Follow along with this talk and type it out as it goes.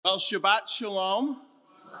Well, Shabbat Shalom.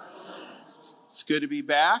 It's good to be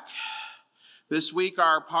back. This week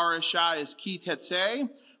our parasha is Kee Taytzay,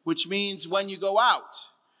 which means when you go out.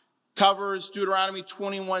 Covers Deuteronomy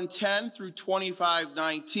 21:10 through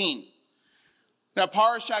 25:19. Now,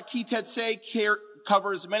 parasha Kee Taytzay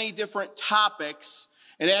covers many different topics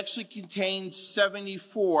and actually contains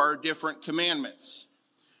 74 different commandments.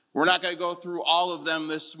 We're not going to go through all of them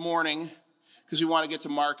this morning because we want to get to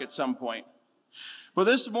Mark at some point. But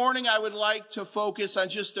this morning, I would like to focus on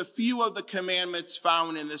just a few of the commandments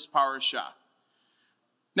found in this parasha.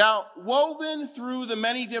 Now, woven through the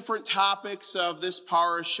many different topics of this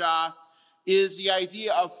parasha is the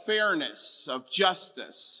idea of fairness, of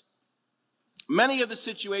justice. Many of the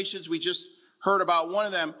situations we just heard about, one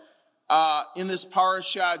of them in this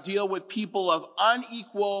parasha, deal with people of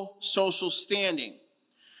unequal social standing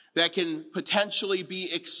that can potentially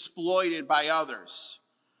be exploited by others.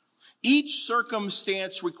 Each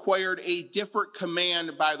circumstance required a different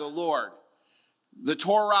command by the Lord. The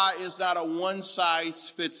Torah is not a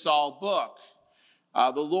one-size-fits-all book.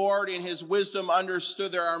 The Lord, in his wisdom,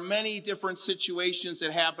 understood there are many different situations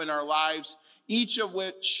that happen in our lives, each of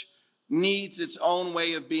which needs its own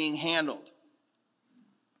way of being handled.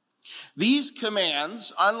 These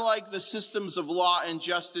commands, unlike the systems of law and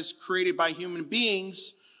justice created by human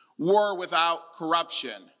beings, were without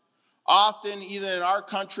corruption. Often, even in our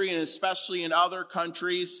country and especially in other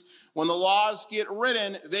countries, when the laws get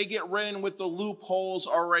written, they get written with the loopholes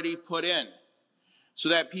already put in so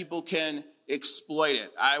that people can exploit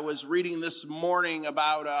it. I was reading this morning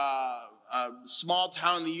about a small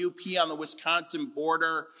town in the UP on the Wisconsin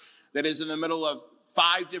border that is in the middle of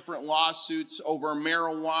 5 different lawsuits over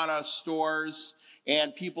marijuana stores,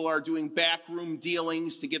 and people are doing backroom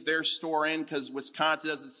dealings to get their store in because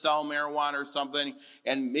Wisconsin doesn't sell marijuana or something,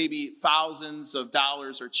 and maybe thousands of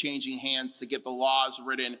dollars are changing hands to get the laws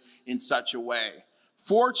written in such a way.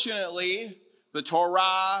 Fortunately, the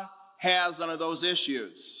Torah has none of those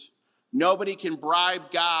issues. Nobody can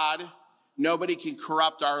bribe God. Nobody can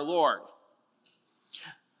corrupt our Lord.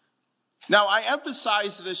 Now, I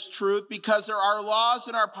emphasize this truth because there are laws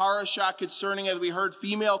in our parasha concerning, as we heard,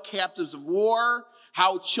 female captives of war,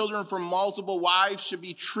 how children from multiple wives should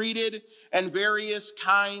be treated, and various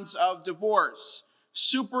kinds of divorce.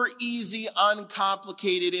 Super easy,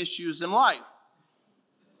 uncomplicated issues in life.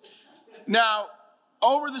 Now,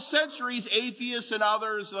 over the centuries, atheists and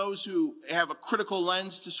others, those who have a critical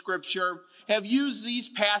lens to Scripture, have used these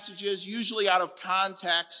passages, usually out of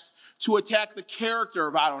context, to attack the character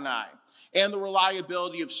of Adonai and the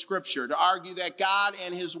reliability of Scripture, to argue that God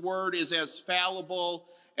and his word is as fallible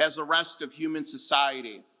as the rest of human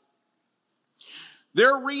society.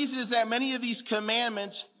 Their reason is that many of these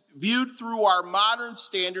commandments, viewed through our modern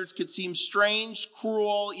standards, could seem strange,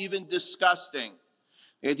 cruel, even disgusting.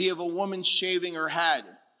 The idea of a woman shaving her head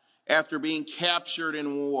after being captured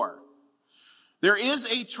in war. There is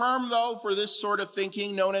a term, though, for this sort of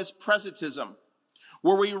thinking known as presentism,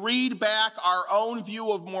 where we read back our own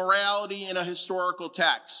view of morality in a historical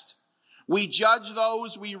text. We judge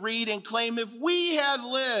those we read and claim if we had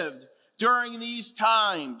lived during these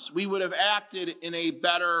times, we would have acted in a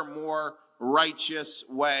better, more righteous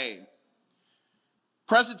way.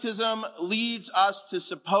 Presentism leads us to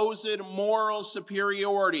supposed moral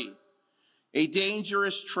superiority, a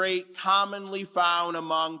dangerous trait commonly found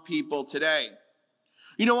among people today.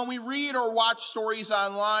 You know, when we read or watch stories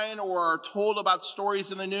online or are told about stories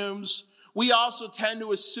in the news, we also tend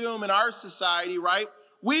to assume in our society, right,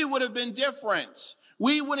 we would have been different.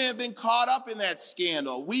 We wouldn't have been caught up in that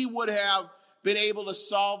scandal. We would have been able to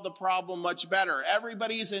solve the problem much better.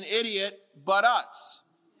 Everybody's an idiot but us.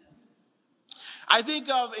 I think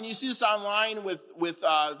of, and you see this online with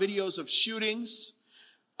videos of shootings,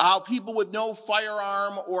 how people with no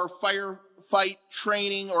firearm or firefight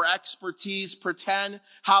training or expertise pretend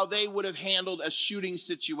how they would have handled a shooting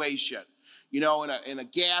situation. You know, in a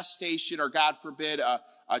gas station or, God forbid,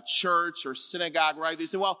 a church or synagogue, right? They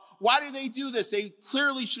say, well, why do they do this? They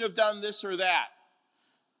clearly should have done this or that.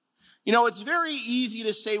 You know, it's very easy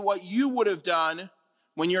to say what you would have done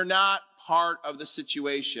when you're not part of the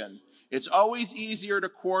situation. It's always easier to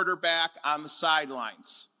quarterback on the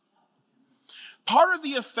sidelines. Part of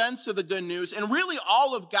the offense of the good news, and really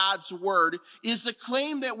all of God's word, is the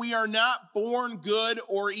claim that we are not born good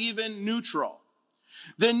or even neutral.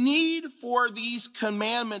 The need for these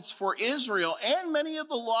commandments for Israel and many of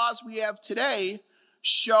the laws we have today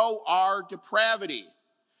show our depravity.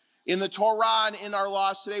 In the Torah and in our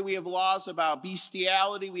laws today, we have laws about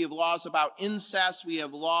bestiality, we have laws about incest, we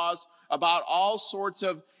have laws about all sorts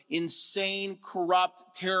of insane, corrupt,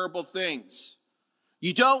 terrible things.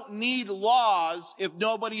 You don't need laws if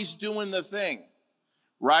nobody's doing the thing,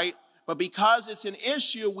 right? But because it's an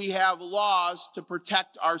issue, we have laws to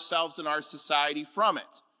protect ourselves and our society from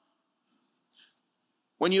it.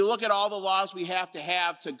 When you look at all the laws we have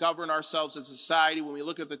to govern ourselves as a society, when we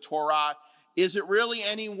look at the Torah, is it really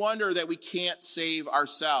any wonder that we can't save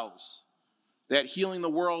ourselves? That healing the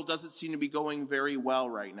world doesn't seem to be going very well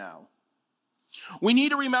right now. We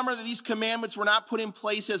need to remember that these commandments were not put in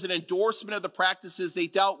place as an endorsement of the practices they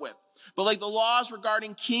dealt with. But like the laws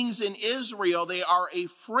regarding kings in Israel, they are a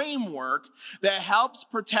framework that helps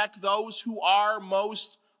protect those who are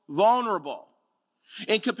most vulnerable.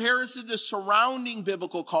 In comparison to surrounding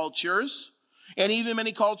biblical cultures, and even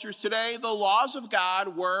many cultures today, the laws of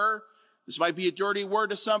God were, this might be a dirty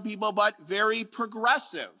word to some people, but very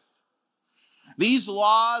progressive. These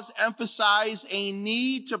laws emphasize a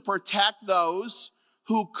need to protect those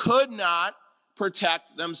who could not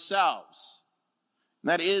protect themselves. And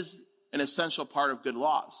that is an essential part of good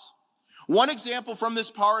laws. One example from this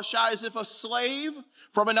parasha is if a slave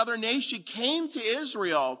from another nation came to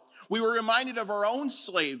Israel, we were reminded of our own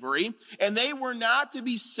slavery, and they were not to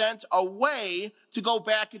be sent away to go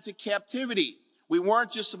back into captivity. We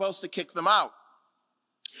weren't just supposed to kick them out.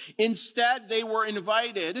 Instead, they were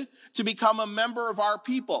invited to become a member of our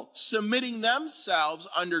people, submitting themselves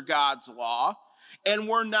under God's law, and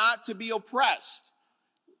were not to be oppressed.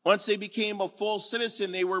 Once they became a full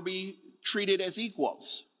citizen, they were be treated as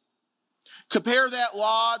equals. Compare that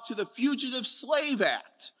law to the Fugitive Slave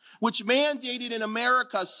Act, which mandated in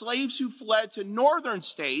America slaves who fled to northern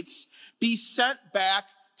states be sent back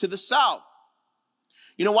to the south.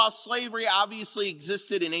 You know, while slavery obviously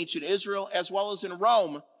existed in ancient Israel as well as in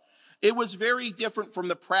Rome, it was very different from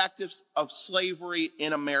the practice of slavery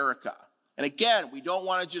in America. And again, we don't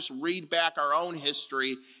want to just read back our own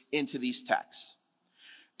history into these texts.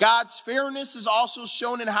 God's fairness is also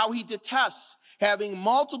shown in how he detests having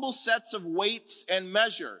multiple sets of weights and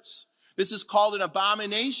measures. This is called an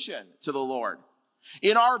abomination to the Lord.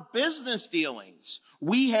 In our business dealings,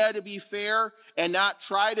 we had to be fair and not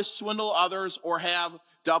try to swindle others or have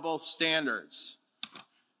double standards.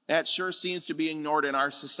 That sure seems to be ignored in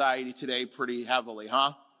our society today pretty heavily,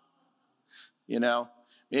 huh? You know,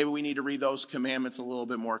 maybe we need to read those commandments a little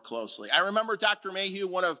bit more closely. I remember Dr. Mayhew,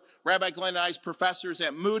 one of Rabbi Glenn and I's professors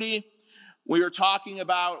at Moody, we were talking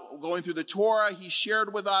about going through the Torah. He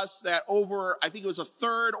shared with us that over, I think it was a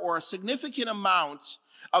third or a significant amount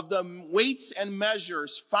of the weights and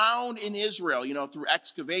measures found in Israel, you know, through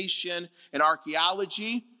excavation and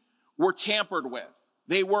archaeology, were tampered with.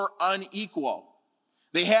 They were unequal.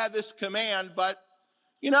 They had this command, but,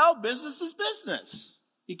 you know, business is business.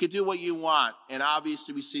 You could do what you want. And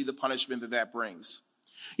obviously we see the punishment that brings.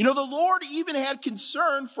 You know, the Lord even had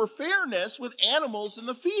concern for fairness with animals in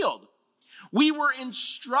the field. We were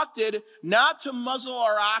instructed not to muzzle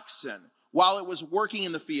our oxen while it was working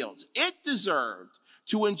in the fields. It deserved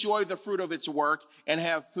to enjoy the fruit of its work and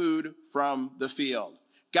have food from the field.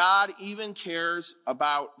 God even cares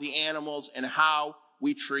about the animals and how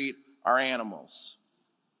we treat our animals.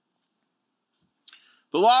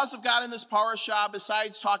 The laws of God in this parasha,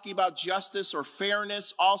 besides talking about justice or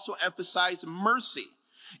fairness, also emphasize mercy.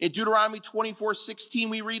 In Deuteronomy 24:16,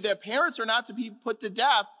 we read that parents are not to be put to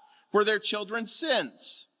death for their children's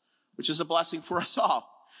sins, which is a blessing for us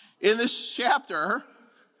all. In this chapter,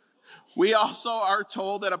 we also are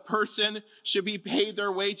told that a person should be paid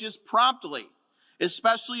their wages promptly,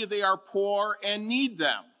 especially if they are poor and need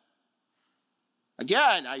them.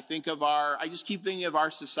 Again, I just keep thinking of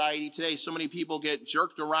our society today. So many people get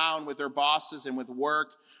jerked around with their bosses and with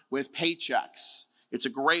work, with paychecks. It's a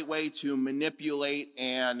great way to manipulate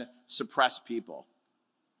and suppress people.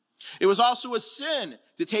 It was also a sin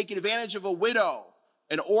to take advantage of a widow,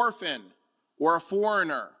 an orphan, or a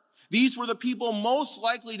foreigner. These were the people most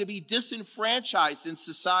likely to be disenfranchised in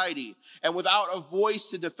society and without a voice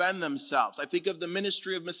to defend themselves. I think of the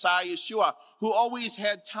ministry of Messiah Yeshua, who always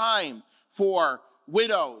had time for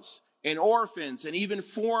widows and orphans and even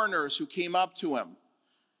foreigners who came up to him.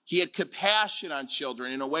 He had compassion on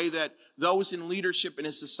children in a way that those in leadership in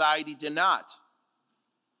his society did not.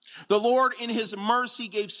 The Lord, in his mercy,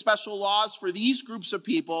 gave special laws for these groups of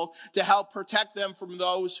people to help protect them from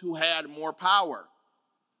those who had more power.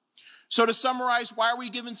 So to summarize, why are we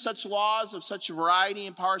given such laws of such a variety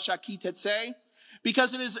in Parashat Kee Taytzay?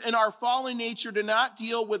 Because it is in our fallen nature to not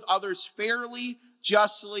deal with others fairly,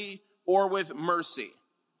 justly, or with mercy.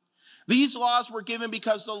 These laws were given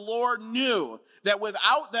because the Lord knew that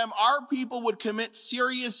without them, our people would commit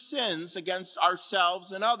serious sins against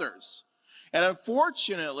ourselves and others. And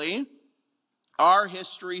unfortunately, our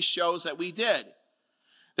history shows that we did.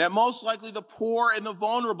 that most likely the poor and the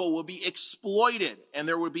vulnerable will be exploited and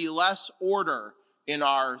there would be less order in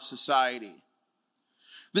our society.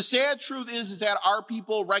 The sad truth is that our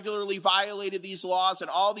people regularly violated these laws and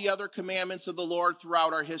all the other commandments of the Lord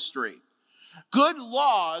throughout our history. Good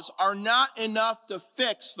laws are not enough to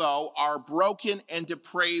fix, though, our broken and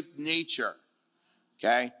depraved nature.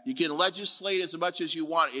 Okay? You can legislate as much as you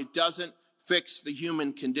want. It doesn't fix the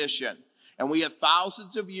human condition. And we have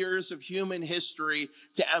thousands of years of human history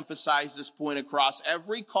to emphasize this point across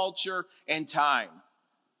every culture and time.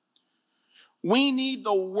 We need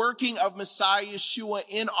the working of Messiah Yeshua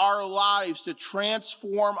in our lives to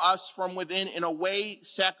transform us from within in a way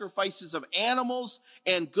sacrifices of animals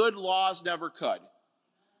and good laws never could.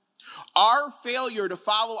 Our failure to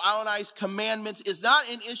follow Adonai's commandments is not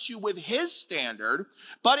an issue with his standard,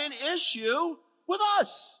 but an issue with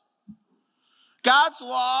us. God's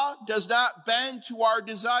law does not bend to our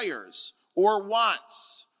desires or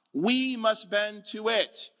wants. We must bend to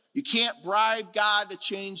it. You can't bribe God to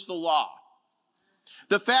change the law.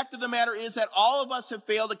 The fact of the matter is that all of us have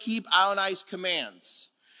failed to keep Adonai's commands,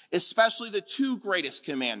 especially the two greatest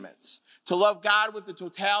commandments, to love God with the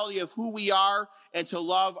totality of who we are and to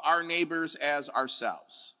love our neighbors as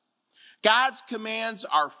ourselves. God's commands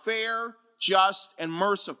are fair, just, and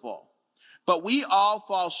merciful, but we all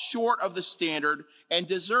fall short of the standard and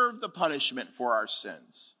deserve the punishment for our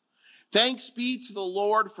sins. Thanks be to the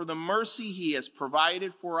Lord for the mercy he has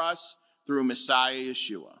provided for us through Messiah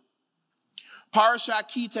Yeshua. Parashat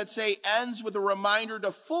Kee Taytzay ends with a reminder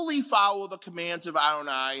to fully follow the commands of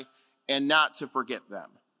Adonai and not to forget them.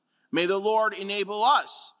 May the Lord enable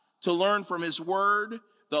us to learn from his word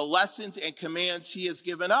the lessons and commands he has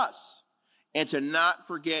given us and to not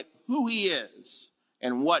forget who he is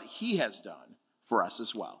and what he has done for us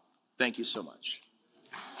as well. Thank you so much.